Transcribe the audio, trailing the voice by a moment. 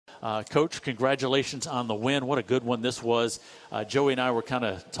Coach, congratulations on the win. What a good one this was. Joey and I were kind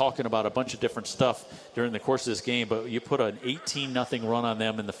of talking about a bunch of different stuff during the course of this game, but you put an 18-0 run on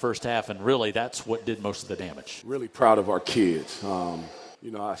them in the first half, and really that's what did most of the damage. Really proud of our kids.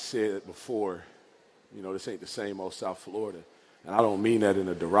 I said it before, this ain't the same old South Florida. And I don't mean that in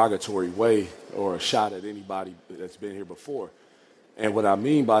a derogatory way or a shot at anybody that's been here before. And what I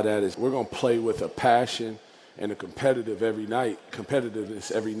mean by that is we're going to play with a passion and a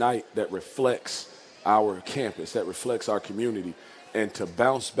competitiveness every night that reflects our campus, that reflects our community. And to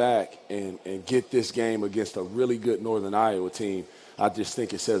bounce back and get this game against a really good Northern Iowa team, I just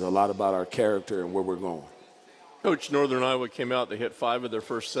think it says a lot about our character and where we're going. Coach, Northern Iowa came out, they hit 5 of their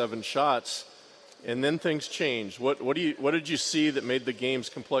first 7 shots, and then things changed. What did you see that made the game's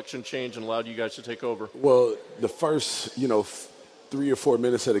complexion change and allowed you guys to take over? Well, the first, 3 or 4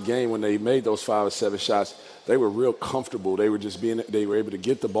 minutes of the game when they made those 5 or 7 shots, they were real comfortable. They were able to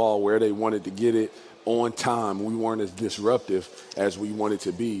get the ball where they wanted to get it on time. We weren't as disruptive as we wanted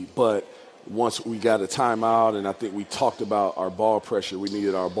to be. But once we got a timeout, and I think we talked about our ball pressure, we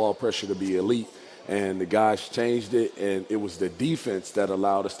needed our ball pressure to be elite. And the guys changed it, and it was the defense that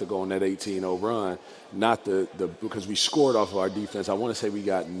allowed us to go on that 18-0 run, not because we scored off of our defense. I want to say we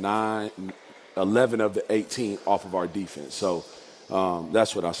got 11 of the 18 off of our defense. So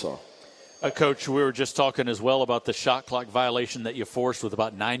that's what I saw. Coach, we were just talking as well about the shot clock violation that you forced with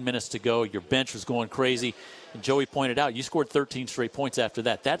about 9 minutes to go. Your bench was going crazy. And Joey pointed out you scored 13 straight points after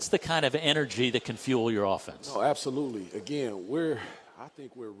that. That's the kind of energy that can fuel your offense. Oh, absolutely. Again, I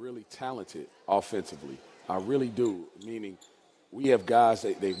think we're really talented offensively. I really do, meaning we have guys,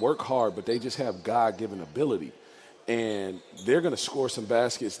 they work hard, but they just have God-given ability. And they're going to score some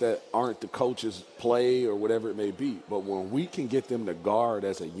baskets that aren't the coach's play or whatever it may be. But when we can get them to guard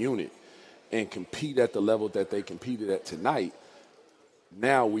as a unit and compete at the level that they competed at tonight,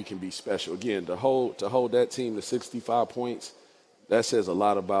 now we can be special. Again, to hold that team to 65 points, that says a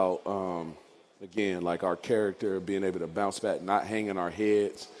lot about, again, like our character, being able to bounce back, not hanging our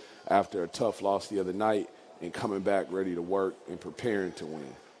heads after a tough loss the other night and coming back ready to work and preparing to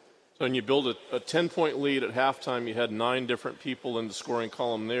win. So when you build a 10-point lead at halftime, you had 9 different people in the scoring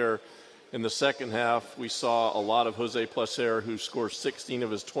column there. In the second half, we saw a lot of Jose Placer, who scored 16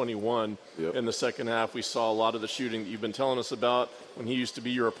 of his 21. Yep. In the second half, we saw a lot of the shooting that you've been telling us about when he used to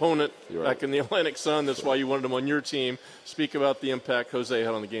be your opponent back in the Atlantic Sun. That's why you wanted him on your team. Speak about the impact Jose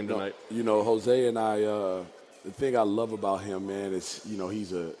had on the game tonight. Jose and I, the thing I love about him, man, is,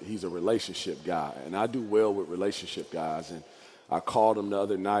 he's a relationship guy. And I do well with relationship guys. And I called him the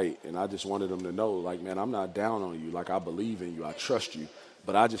other night, and I just wanted him to know, like, man, I'm not down on you. Like, I believe in you. I trust you.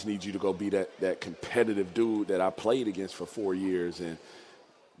 But I just need you to go be that competitive dude that I played against for 4 years. And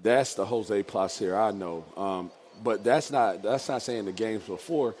that's the Jose Placer I know. But that's not saying the games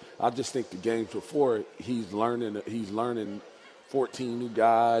before. I just think the games before, he's learning 14 new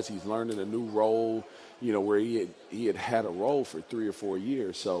guys. He's learning a new role, where he had a role for 3 or 4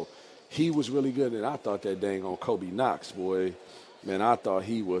 years. So he was really good. And I thought that dang on Kobe Knox, boy, man, I thought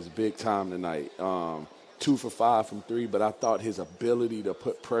he was big time tonight. 2 for 5 from 3, but I thought his ability to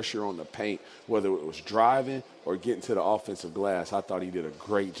put pressure on the paint, whether it was driving or getting to the offensive glass, I thought he did a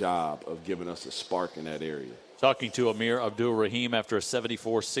great job of giving us a spark in that area. Talking to Amir Abdur-Rahim after a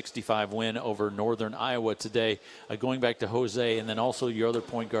 74-65 win over Northern Iowa today. Going back to Jose and then also your other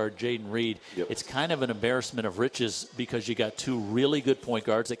point guard, Jaden Reed. Yep. It's kind of an embarrassment of riches because you got 2 really good point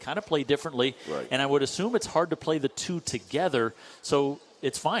guards that kind of play differently. Right. And I would assume it's hard to play the 2 together. So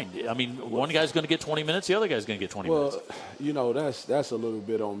it's fine. I mean, one guy's going to get 20 minutes, the other guy's going to get 20 minutes. Well, that's a little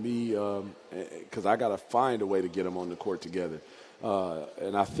bit on me because I got to find a way to get them on the court together.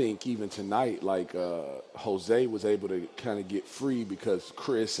 And I think even tonight, like Jose was able to kind of get free because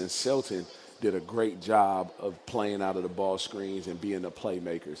Chris and Selton did a great job of playing out of the ball screens and being the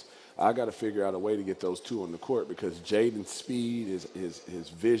playmakers. I got to figure out a way to get those 2 on the court because Jaden's speed,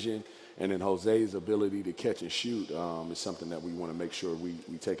 his vision, and then Jose's ability to catch and shoot is something that we want to make sure we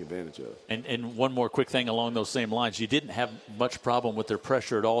take advantage of. And one more quick thing along those same lines. You didn't have much problem with their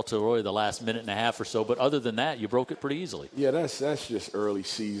pressure at all till really the last minute and a half or so, but other than that, you broke it pretty easily. Yeah, that's just early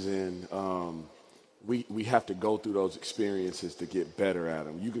season. We have to go through those experiences to get better at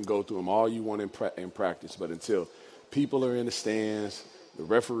them. You can go through them all you want in practice, but until people are in the stands, the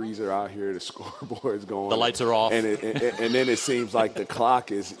referees are out here, the scoreboard's going. The lights are off. And then it seems like the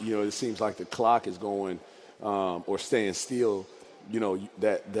clock is, going or staying still.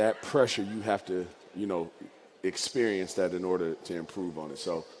 That pressure, you have to, experience that in order to improve on it.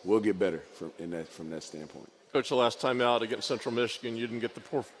 So we'll get better from that standpoint. Coach, the last time out against Central Michigan, you didn't get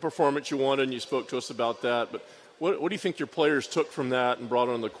the performance you wanted, and you spoke to us about that. But What do you think your players took from that and brought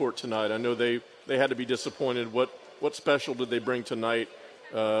on the court tonight? I know they had to be disappointed. What special did they bring tonight?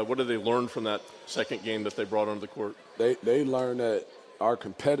 What did they learn from that second game that they brought onto the court? They learned that our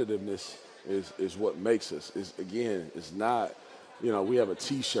competitiveness is what makes us. It's not, we have a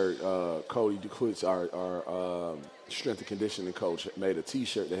T-shirt. Cody DeQuitz, our strength and conditioning coach, made a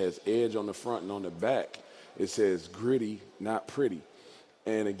T-shirt that has edge on the front and on the back. It says gritty, not pretty.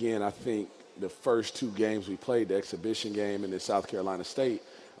 And again, I think the first 2 games we played, the exhibition game and the South Carolina State,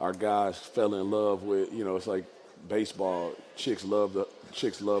 our guys fell in love with, it's like baseball. Chicks love the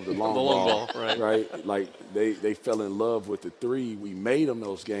long ball, right? Like they fell in love with the 3. We made them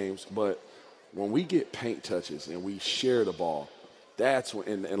those games, but when we get paint touches and we share the ball, that's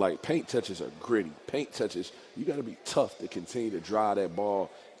when and like paint touches are gritty. Paint touches, you got to be tough to continue to drive that ball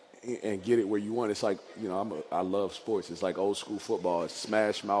and get it where you want. It's like, I love sports. It's like old school football. It's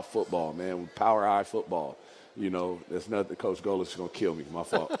smash mouth football, man. Power eye football. That's nothing. Coach Golis is going to kill me. My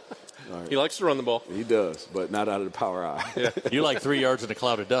fault. Right. He likes to run the ball. He does, but not out of the power eye. Yeah. You like 3 yards in a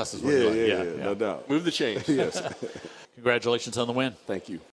cloud of dust is what you like. Yeah, no doubt. Move the chains. Yes. Congratulations on the win. Thank you.